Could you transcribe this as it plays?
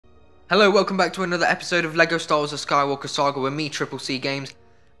Hello, welcome back to another episode of LEGO Star Wars: The Skywalker Saga with me, Triple C Games.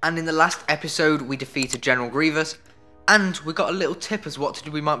 And in the last episode, we defeated General Grievous, and we got a little tip as what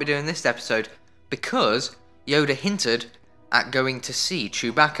we might be doing this episode, because Yoda hinted at going to see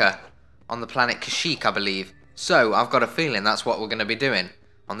Chewbacca on the planet Kashyyyk, I believe. So, I've got a feeling that's what we're going to be doing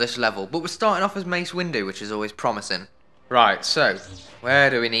on this level. But we're starting off as Mace Windu, which is always promising. Right, so, where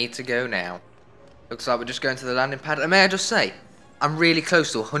do we need to go now? Looks like we're just going to the landing pad. And may I just say, I'm really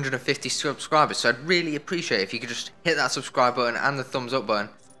close to 150 subscribers, so I'd really appreciate if you could just hit that subscribe button and the thumbs up button.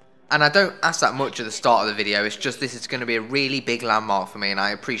 And I don't ask that much at the start of the video, it's just this is going to be a really big landmark for me, and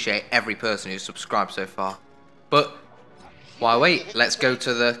I appreciate every person who's subscribed so far. But, why wait, let's go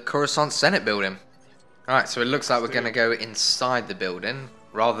to the Coruscant Senate building. Alright, so it looks like we're going to go inside the building,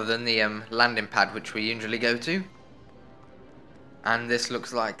 rather than the landing pad which we usually go to. And this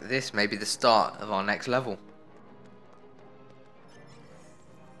looks like this may be the start of our next level.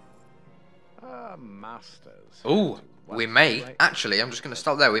 Masters. Ooh, we may, actually, I'm just going to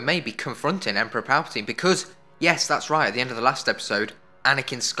stop there, we may be confronting Emperor Palpatine, because, yes, that's right, at the end of the last episode,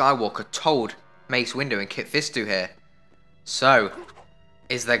 Anakin Skywalker told Mace Windu and Kit Fisto here. So,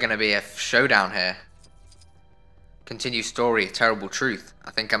 is there going to be a showdown here? Continue story, terrible truth.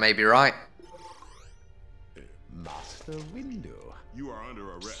 I think I may be right. Master Windu. You are under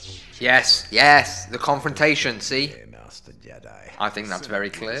arrest. Yes, yes, the confrontation, see? Master Jedi. I think that's very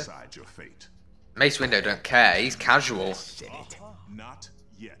clear. Decide your fate. Mace Windu don't care, he's casual. Not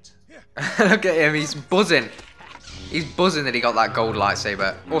yet. Look at him, he's buzzing. He's buzzing that he got that gold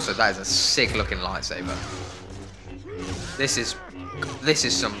lightsaber. Also, that is a sick looking lightsaber. This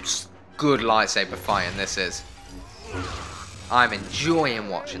is some good lightsaber fighting, this is. I'm enjoying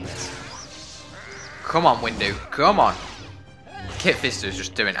watching this. Come on, Windu, come on. Kit Fisto's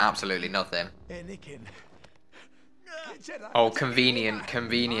just doing absolutely nothing. Oh, convenient,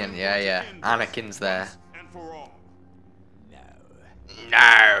 yeah. Anakin's there. And for all.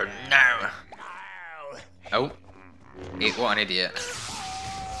 No. Oh. What an idiot.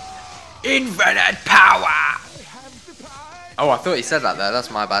 Infinite power! Oh, I thought he said that there. That's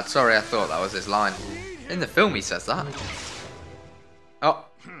my bad. Sorry, I thought that was his line. In the film he says that. Oh.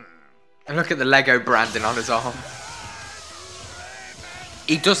 And look at the Lego branding on his arm.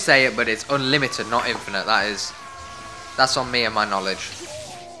 He does say it, but it's unlimited, not infinite. That's on me and my knowledge.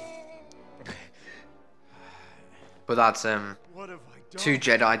 But that's two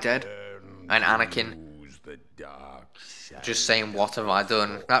Jedi dead, and Anakin just saying, "What have I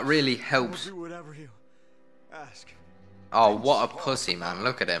done?" That really helps. Oh, what a pussy, man!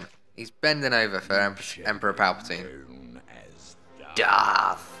 Look at him. He's bending over for Emperor Palpatine.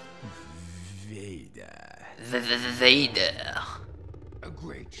 Darth Vader.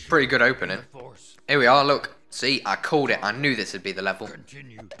 Pretty good opening. Here we are. Look. See, I called it. I knew this would be the level.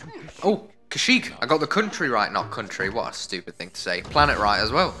 Oh, Kashyyyk. I got the country right. Not country. What a stupid thing to say. Planet right as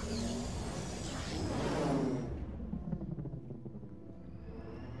well.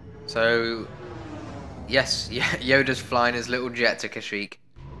 So, yes, Yoda's flying his little jet to Kashyyyk,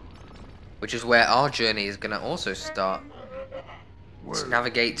 which is where our journey is going to also start. Let's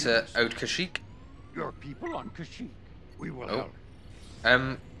navigate to Ode Kashyyyk. Your people on Kashyyyk. We will help.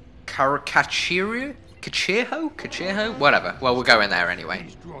 Kacheho? Whatever. Well, we'll go in there anyway.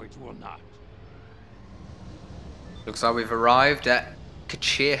 These droids will not. Looks like we've arrived at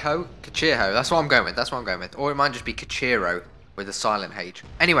Kacheho. That's what I'm going with. Or it might just be Kachiro with a silent H.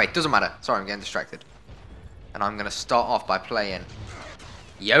 Anyway, doesn't matter. Sorry, I'm getting distracted. And I'm going to start off by playing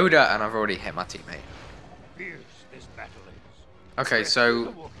Yoda, and I've already hit my teammate. Fierce this battle is. Okay, so...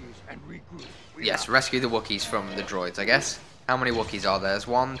 The Wookiees and regroup. Yes, rescue the Wookiees from the droids, I guess. How many Wookiees are there? There's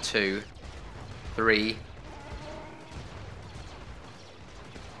 1, 2, 3.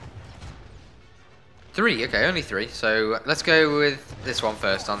 3, okay, only 3. So let's go with this one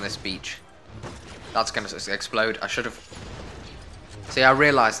first on this beach. That's going to explode. I should have... See, I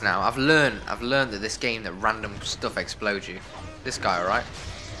realise now. I've learned that this game that random stuff explodes you. This guy, alright?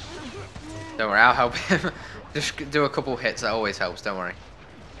 Don't worry, I'll help him. Just do a couple hits, that always helps, don't worry.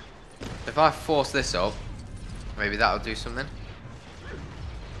 If I force this up, maybe that'll do something.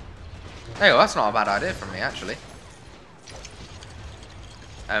 Hey, well, that's not a bad idea from me, actually.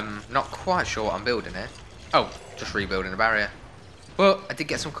 Not quite sure what I'm building here. Oh, just rebuilding a barrier. But I did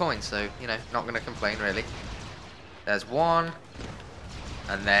get some coins, so, you know, not going to complain, really. There's one.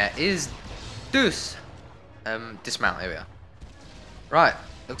 And there is Deuce. Dismount, here we are. Right,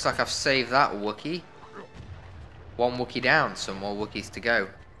 looks like I've saved that Wookiee. One Wookiee down, some more Wookiees to go.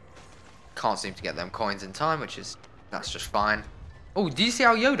 Can't seem to get them coins in time, that's just fine. Oh, do you see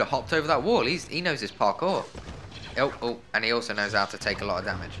how Yoda hopped over that wall? He knows his parkour. Oh, and he also knows how to take a lot of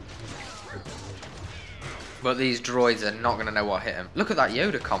damage. But these droids are not going to know what hit him. Look at that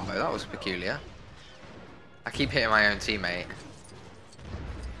Yoda combo. That was peculiar. I keep hitting my own teammate.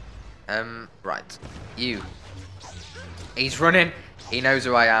 Right. You. He's running. He knows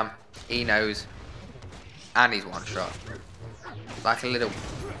who I am. He knows. And he's one shot. Like a little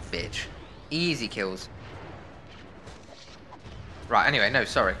bitch. Easy kills. Right, anyway, no,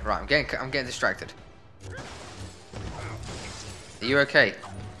 sorry. Right, I'm getting distracted. Are you okay?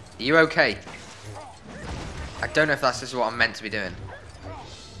 Are you okay? I don't know if that's just what I'm meant to be doing.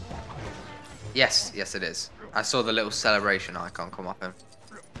 Yes, yes it is. I saw the little celebration icon come up him.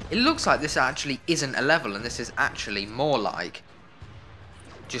 It looks like this actually isn't a level, and this is actually more like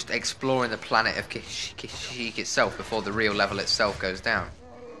just exploring the planet of Kashyyyk itself before the real level itself goes down.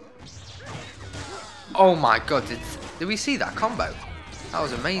 Oh my god, did we see that combo? That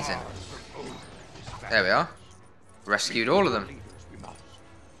was amazing. There we are. Rescued all of them.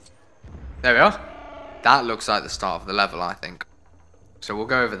 There we are. That looks like the start of the level, I think. So we'll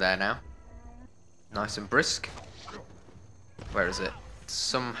go over there now. Nice and brisk. Where is it?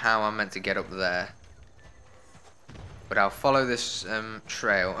 Somehow I'm meant to get up there. But I'll follow this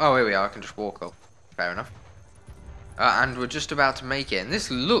trail. Oh, here we are. I can just walk up. Fair enough. And we're just about to make it. And this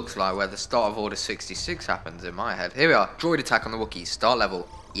looks like where the start of Order 66 happens in my head. Here we are. Droid attack on the Wookiees. Start level.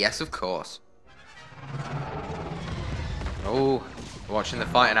 Yes, of course. Oh, watching the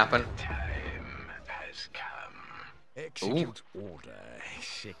fighting happen. Execute order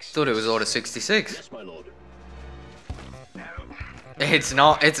 6. Thought it was Order 66. Yes, my lord. It's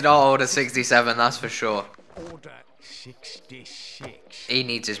not Order 67, that's for sure. Order 66. He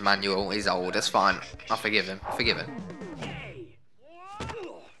needs his manual, he's old, it's fine. I'll forgive him, forgive him.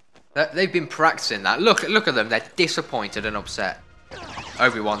 They've been practicing that. Look at them, they're disappointed and upset.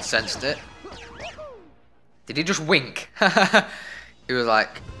 Obi-Wan sensed it. Did he just wink? He was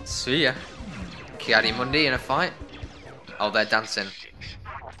like, see ya. Kiadi Mundi in a fight. Oh, they're dancing.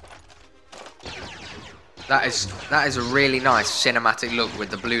 That is a really nice cinematic look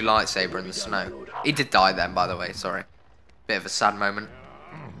with the blue lightsaber in the snow. He did die then, by the way, sorry. Bit of a sad moment.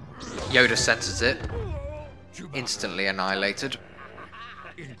 Yoda senses it. Instantly annihilated.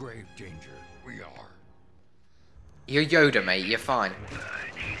 In grave danger, we are. You're Yoda, mate, you're fine.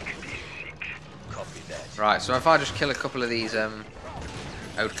 Copy that. Right, so if I just kill a couple of these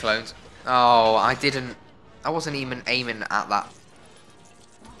old clones. Oh, I wasn't even aiming at that.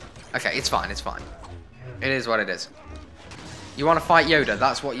 Okay, it's fine, it's fine. It is what it is. You want to fight Yoda,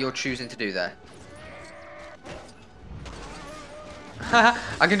 that's what you're choosing to do there.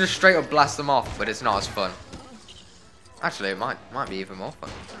 I can just straight up blast them off, but it's not as fun. Actually, it might be even more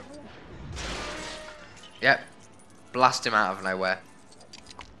fun. Yep. Blast him out of nowhere.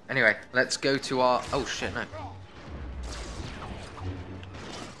 Anyway, let's go to our... Oh shit, no.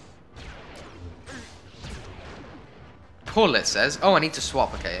 Pull, it says. Oh, I need to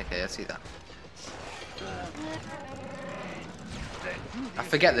swap. Okay, I see that. I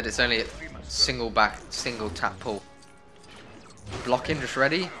forget that it's only a single tap pull. Blocking, just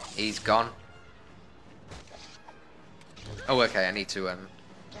ready. He's gone. Oh, okay, I need to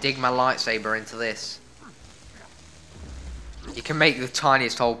dig my lightsaber into this. You can make the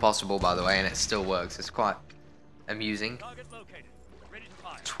tiniest hole possible, by the way, and it still works. It's quite amusing.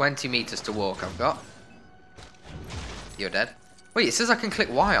 20 meters to walk I've got. You're dead. Wait, it says I can click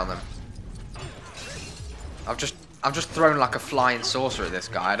Y on them. I've just thrown like a flying saucer at this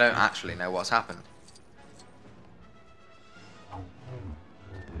guy. I don't actually know what's happened.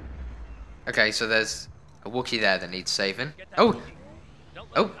 Okay, so there's a Wookiee there that needs saving. Oh!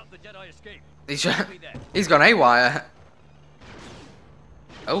 Oh! He's gone AWire.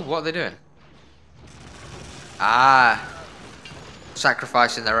 Oh, what are they doing? Ah!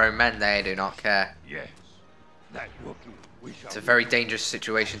 Sacrificing their own men, they do not care. Yes. That Wookiee we shall. It's a very dangerous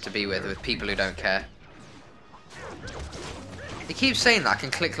situation to be with people who don't care. He keeps saying that I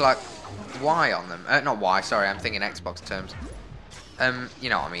can click like Y on them. Not Y, sorry, I'm thinking Xbox terms. You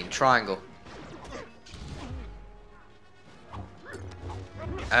know what I mean, triangle.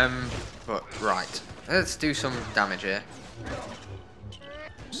 But right, let's do some damage here.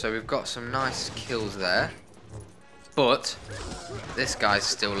 So we've got some nice kills there. But this guy's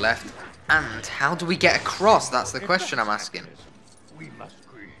still left. And how do we get across? That's the question I'm asking. We must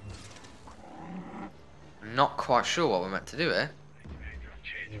agree. I'm not quite sure what we're meant to do here.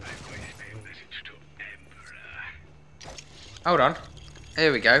 Hold on.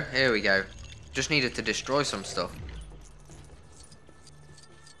 Here we go. Here we go. Just needed to destroy some stuff.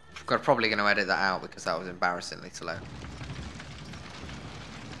 I'm probably going to edit that out because that was embarrassingly slow.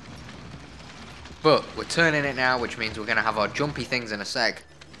 But we're turning it now, which means we're going to have our jumpy things in a sec.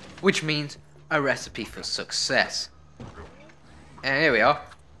 Which means a recipe for success. And here we are.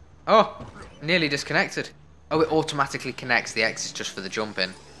 Oh, nearly disconnected. Oh, it automatically connects. The X is just for the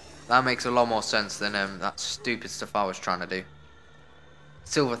jumping. That makes a lot more sense than that stupid stuff I was trying to do.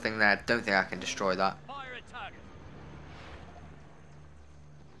 Silver thing there, don't think I can destroy that.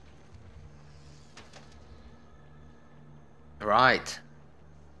 Right.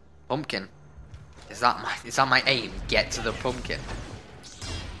 Pumpkin. Is that my aim? Get to the pumpkin. It's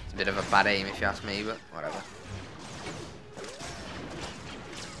a bit of a bad aim if you ask me, but whatever.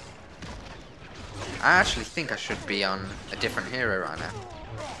 I actually think I should be on a different hero right now.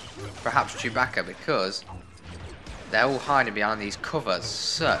 Perhaps Chewbacca, because they're all hiding behind these covers,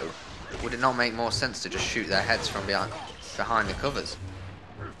 so would it not make more sense to just shoot their heads from behind the covers?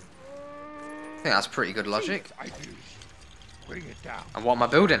 I think that's pretty good logic. Bring it down. And what am I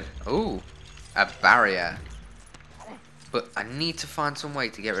building? Ooh, a barrier. But I need to find some way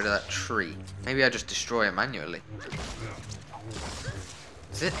to get rid of that tree. Maybe I just destroy it manually.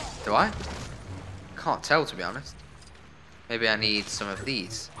 Is it? Do I? Can't tell, to be honest. Maybe I need some of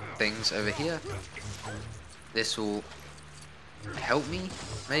these things over here. This will help me,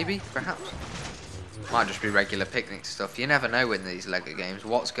 maybe, perhaps. Might just be regular picnic stuff. You never know in these LEGO games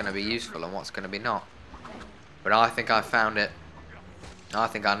what's going to be useful and what's going to be not. But I think I found it. I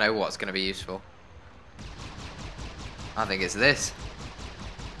think I know what's going to be useful. I think it's this.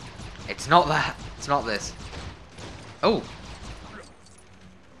 It's not that. It's not this. Oh!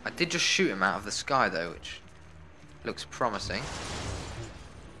 I did just shoot him out of the sky though, which looks promising.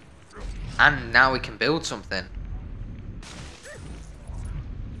 And now we can build something.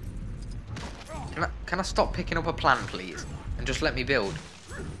 Can I stop picking up a plan, please? And just let me build?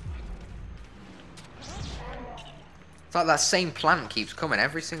 It's like that same plan keeps coming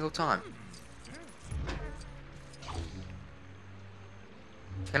every single time.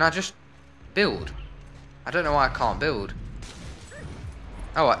 Can I just build? I don't know why I can't build.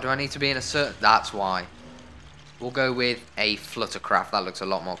 Oh, what, do I need to be in a certain... That's why. We'll go with a fluttercraft. That looks a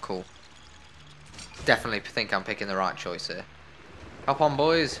lot more cool. Definitely think I'm picking the right choice here. Hop on,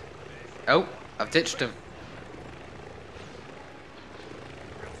 boys. Oh, I've ditched him.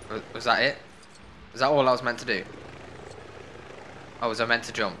 Was that it? Is that all I was meant to do? Oh, was I meant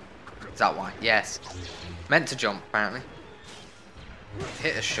to jump? Is that why? Yes. Meant to jump, apparently.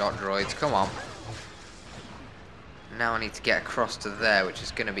 Hit a shot, droids. Come on. Now I need to get across to there, which is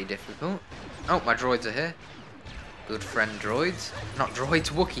going to be difficult. Oh, my droids are here. Good friend droids. Not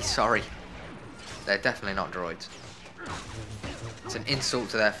droids, Wookiees, sorry. They're definitely not droids. It's an insult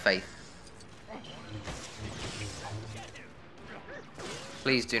to their faith.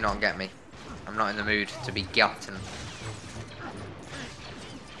 Please do not get me. I'm not in the mood to be gotten.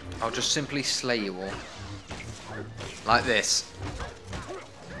 I'll just simply slay you all. Like this.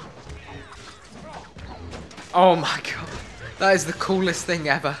 Oh my god. That is the coolest thing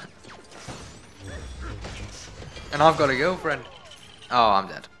ever. And I've got a girlfriend. Oh, I'm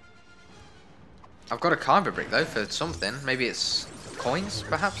dead. I've got a kyber brick though for something. Maybe it's coins,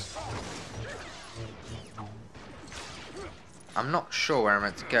 perhaps? I'm not sure where I'm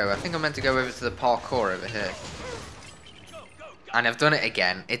meant to go. I think I'm meant to go over to the parkour over here. And I've done it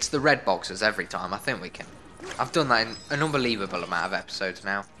again. It's the red boxes every time. I think we can. I've done that in an unbelievable amount of episodes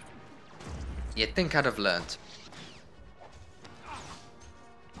now. You'd think I'd have learnt. I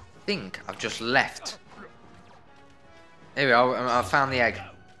think I've just left. Here we are. I found the egg.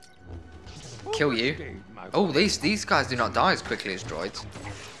 Kill you. Oh, these guys do not die as quickly as droids.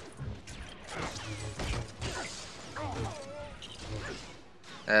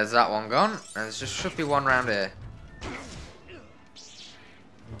 There's that one gone. And there just should be one round here.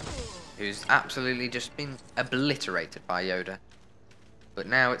 Who's absolutely just been obliterated by Yoda. But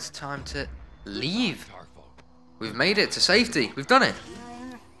now it's time to leave. We've made it to safety. We've done it.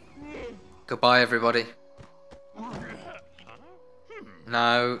 Goodbye, everybody.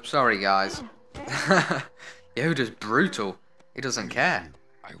 No, sorry, guys. Yoda's brutal. He doesn't care.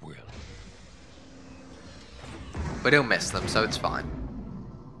 I will. But he'll miss them, so it's fine.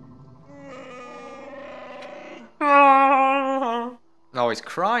 Oh, he's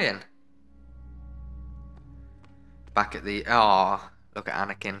crying. Back at the... Ah, oh, look at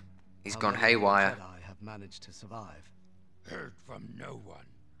Anakin. He's gone haywire. Jedi have managed to survive. Heard from no one,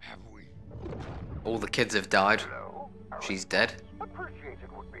 have we? All the kids have died. She's dead. Appreciated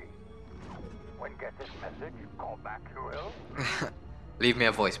would be. When get this message, call back you will. Leave me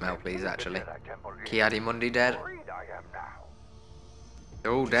a voicemail, please, actually. Kiadi Mundi dead. I am now.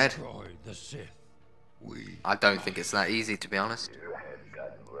 They're all dead. Destroy the Sith. We I don't think it's that easy, to be honest. You have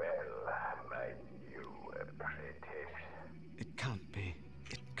done well, my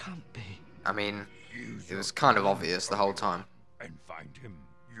I mean, Use it your was kind of brain obvious the whole time. and find him.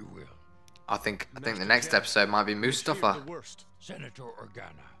 You will. I think the next episode might be Mustafa. Senator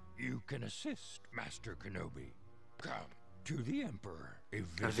Organa, you can assist Master Kenobi. Come to the Emperor. A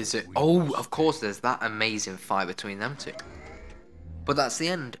Visit. we Oh, must of course, there's that amazing fight between them two. But that's the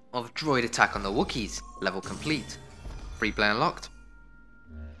end of Droid Attack on the Wookiees. Level complete. Free play unlocked.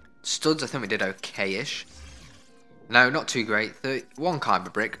 Studs, I think we did okay-ish. No, not too great. 1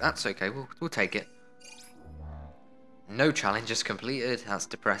 kyber brick. That's okay. We'll take it. No challenges completed. That's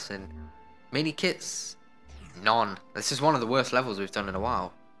depressing. Mini kits. None. This is one of the worst levels we've done in a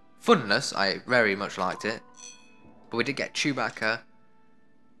while. Funness, I very much liked it. But we did get Chewbacca,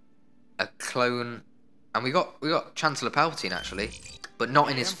 a clone, and we got Chancellor Palpatine actually, but not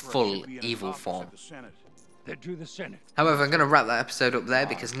in his full evil form. Then to the Senate. However, I'm going to wrap that episode up there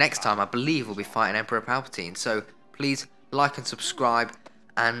because next time I believe we'll be fighting Emperor Palpatine. So please like and subscribe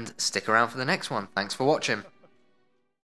and stick around for the next one. Thanks for watching.